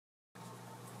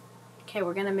Okay,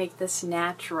 we're gonna make this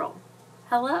natural.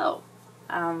 Hello.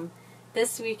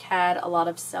 This week had a lot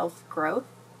of self-growth.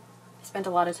 I spent a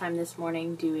lot of time this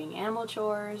morning doing animal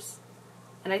chores,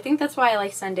 and I think that's why I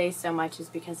like Sundays so much, is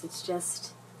because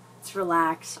it's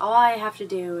relaxed. All I have to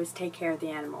do is take care of the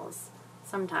animals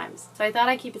sometimes. So I thought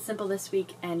I'd keep it simple this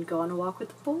week and go on a walk with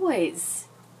the boys.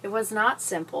 It was not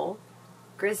simple.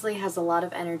 Grizzly has a lot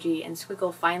of energy, and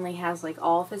Squiggle finally has like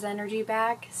all of his energy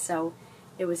back, so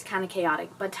it was kind of chaotic.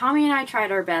 But Tommy and I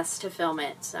tried our best to film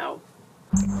it, so.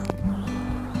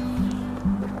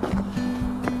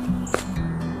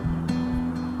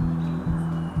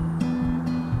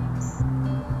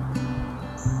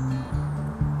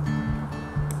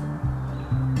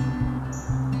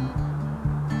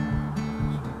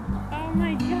 Oh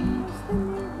my gosh, the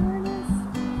new harness.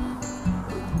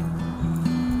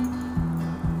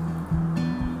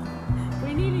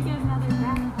 We need to get another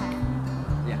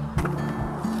backpack. Yeah.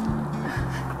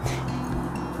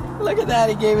 Look at that,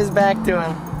 he gave his back to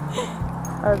him.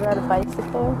 Oh, is that a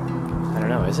bicycle? I don't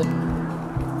know, is it?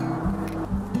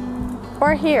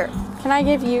 Or here, can I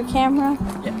give you a camera?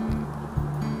 Yeah.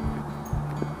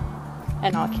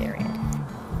 And I'll carry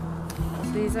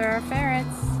it. These are our ferrets.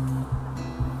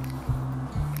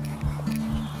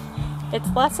 It's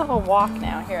less of a walk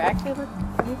now. Here, actually, look.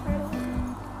 Can you try to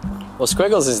walk? Well,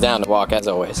 Squiggles is down to walk, as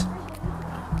always.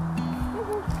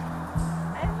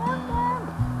 I love them.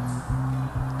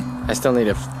 I still need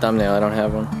a thumbnail, I don't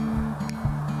have one.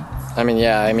 I mean,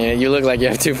 you look like you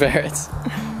have two ferrets.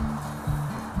 Can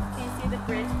you see the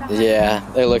bridge behind? Yeah,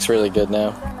 it looks really good now.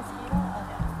 Is there a mosquito?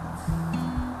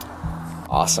 Okay.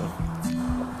 Awesome.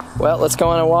 Well, let's go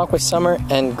on a walk with Summer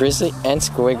and Grizzly and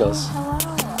Squiggles. Oh,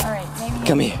 hello. All right, maybe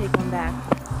Come you here. can take one back.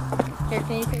 Here,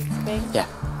 can you take Squig? Yeah,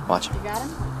 watch. You got him?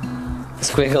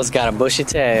 Squiggles got a bushy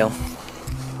tail.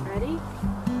 Ready?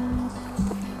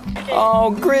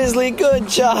 Oh, Grizzly, good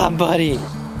job, buddy.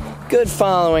 Good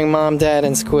following Mom, Dad,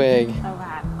 and Squig. Oh,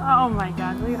 wow. Oh my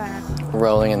God, look at that.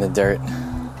 Rolling in the dirt.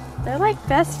 They're like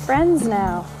best friends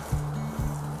now.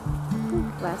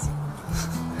 Bless.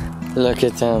 Look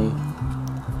at them.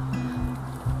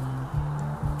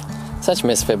 Such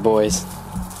misfit boys.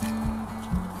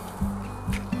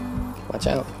 Watch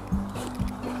out.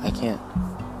 I can't.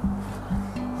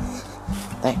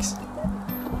 Thanks.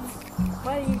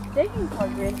 What are you digging for,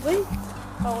 Grizzly?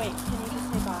 Oh wait, can you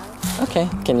just say bye? Okay,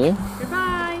 can you?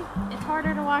 Goodbye. It's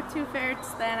harder to walk two ferrets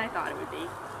than I thought it would be.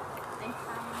 Thanks,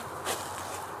 Tommy.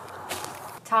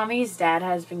 Tommy's dad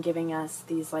has been giving us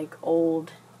these like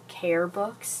old care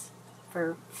books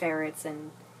for ferrets and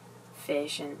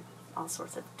fish and all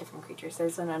sorts of different creatures.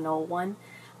 There's an old one.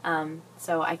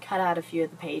 So I cut out a few of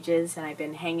the pages and I've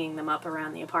been hanging them up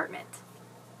around the apartment.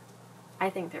 I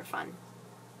think they're fun.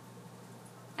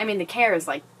 I mean, the care is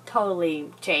like totally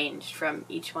changed from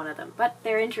each one of them, but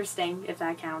they're interesting, if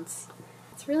that counts.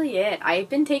 That's really it. I've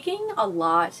been taking a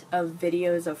lot of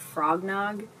videos of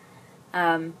Frognog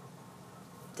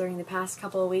during the past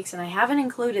couple of weeks, and I haven't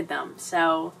included them.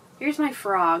 So here's my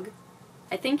frog.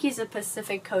 I think he's a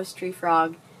Pacific Coast tree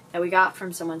frog that we got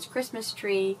from someone's Christmas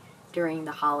tree during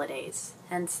the holidays,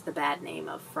 hence the bad name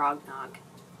of Frognog.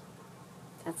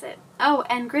 That's it. Oh,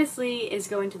 and Grizzly is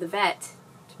going to the vet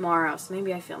tomorrow, so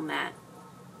maybe I film that.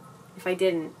 If I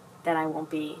didn't, then I won't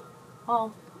be.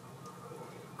 Well,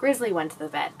 Grizzly went to the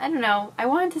vet. I don't know. I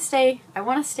want to stay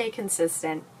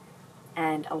consistent,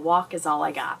 and a walk is all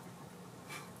I got.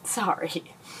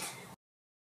 Sorry.